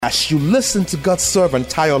As you listen to God's servant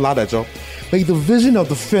Tayo Ladajo, may the vision of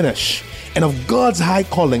the finish and of God's high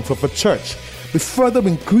calling for the church be further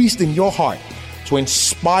increased in your heart to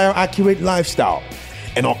inspire accurate lifestyle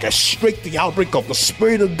and orchestrate the outbreak of the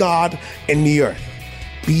Spirit of God in the earth.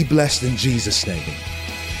 Be blessed in Jesus' name.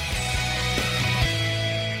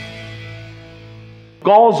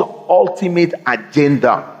 God's ultimate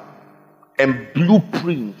agenda and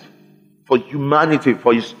blueprint for humanity,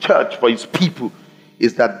 for His church, for His people,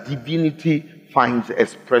 is that divinity finds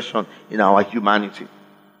expression in our humanity.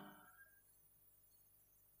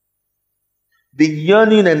 The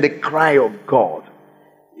yearning and the cry of God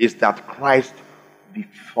is that Christ be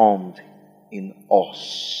formed in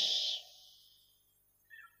us.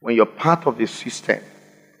 When you're part of a system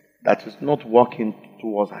that is not working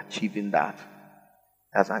towards achieving that,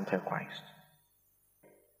 that's Antichrist.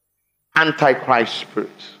 Antichrist spirit.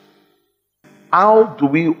 How do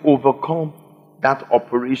we overcome that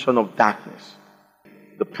operation of darkness?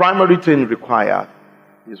 The primary thing required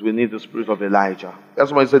is we need the spirit of Elijah.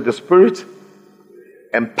 That's why I said the spirit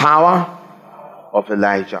and power of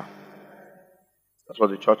Elijah. That's what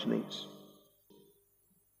the church needs.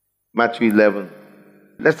 Matthew 11.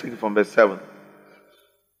 Let's take it from verse 7.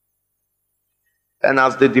 And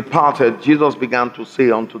as they departed, Jesus began to say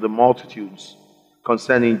unto the multitudes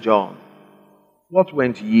concerning John, what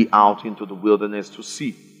went ye out into the wilderness to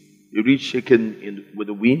see? A reed shaken with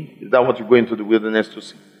the wind? Is that what you go into the wilderness to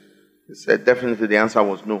see? He said, definitely the answer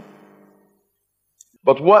was no.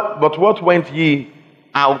 But what went ye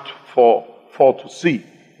out for to see?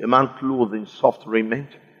 A man clothed in soft raiment?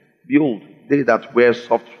 Behold, they that wear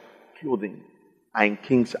soft clothing are in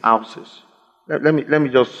kings' houses. Let me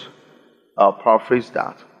just paraphrase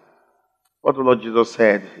that. What the Lord Jesus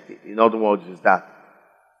said, in other words, is that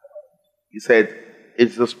He said,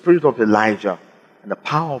 it's the spirit of Elijah and the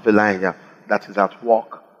power of Elijah that is at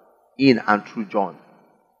work in and through John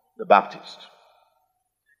the Baptist.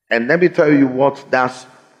 And let me tell you what that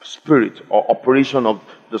spirit or operation of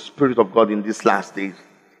the Spirit of God in these last days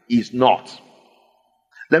is not.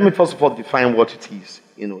 Let me first of all define what it is,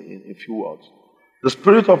 in a few words. The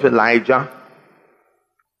spirit of Elijah,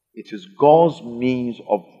 it is God's means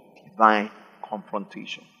of divine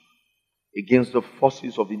confrontation against the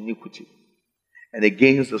forces of iniquity and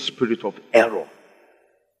against the spirit of error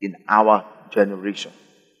in our generation.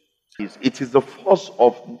 It is the force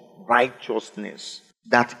of righteousness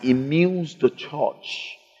that immunes the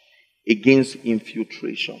church against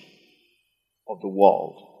infiltration of the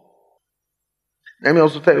world. Let me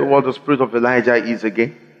also tell you what the spirit of Elijah is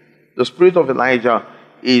again. The spirit of Elijah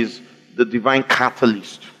is the divine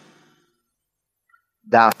catalyst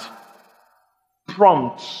that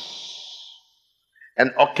prompts and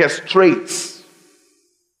orchestrates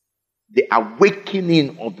the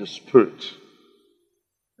awakening of the Spirit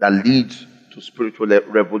that leads to spiritual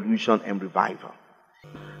revolution and revival.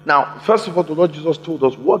 Now, first of all, the Lord Jesus told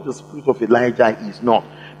us what the spirit of Elijah is not.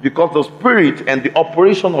 Because the spirit and the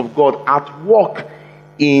operation of God at work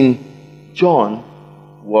in John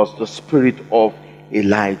was the spirit of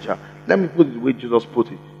Elijah. Let me put it the way Jesus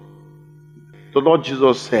put it. The Lord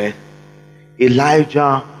Jesus said,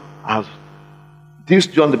 Elijah, as this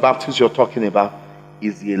John the Baptist you're talking about,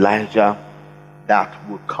 is the Elijah that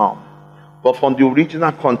will come. But from the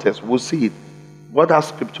original context, we'll see it. What that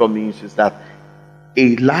scripture means is that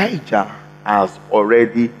Elijah has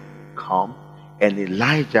already come and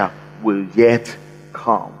Elijah will yet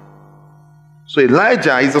come. So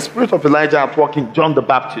Elijah is the spirit of Elijah at work in John the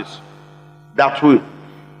Baptist that will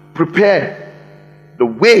prepare the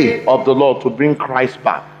way of the Lord to bring Christ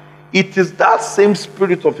back. It is that same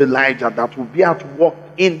spirit of Elijah that will be at work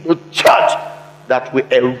in the church that will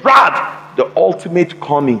herald the ultimate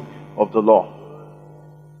coming of the Lord.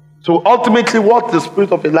 So ultimately what the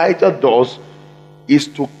spirit of Elijah does is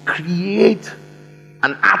to create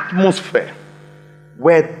an atmosphere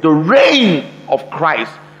where the reign of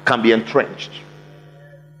Christ can be entrenched.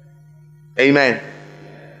 Amen.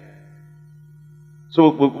 So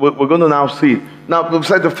we're going to now see. Now,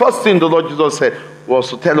 the first thing the Lord Jesus said was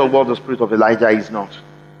to tell us what the spirit of Elijah is not.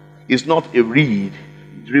 It's not a reed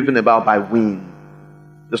driven about by wind.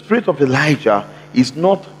 The spirit of Elijah is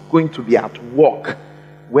not going to be at work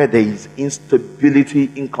where there is instability,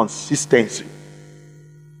 inconsistency,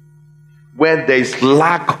 where there is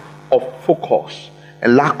lack of focus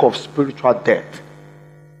and lack of spiritual depth.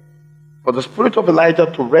 For the spirit of Elijah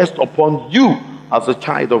to rest upon you as a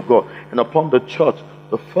child of God and upon the church,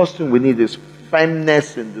 the first thing we need is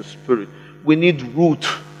firmness in the spirit. We need root.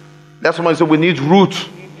 That's why I said we need root.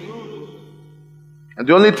 And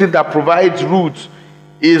the only thing that provides root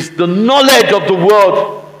is the knowledge of the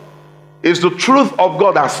word It's the truth of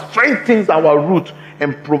God that strengthens our root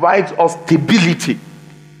and provides us stability.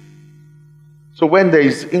 So when there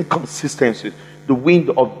is inconsistency, the wind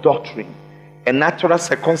of doctrine and natural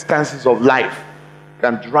circumstances of life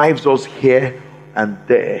that drives us here and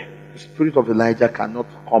there, the spirit of Elijah cannot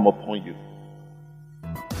come upon you.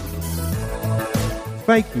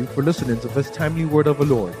 Thank you for listening to this timely word of the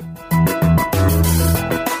Lord.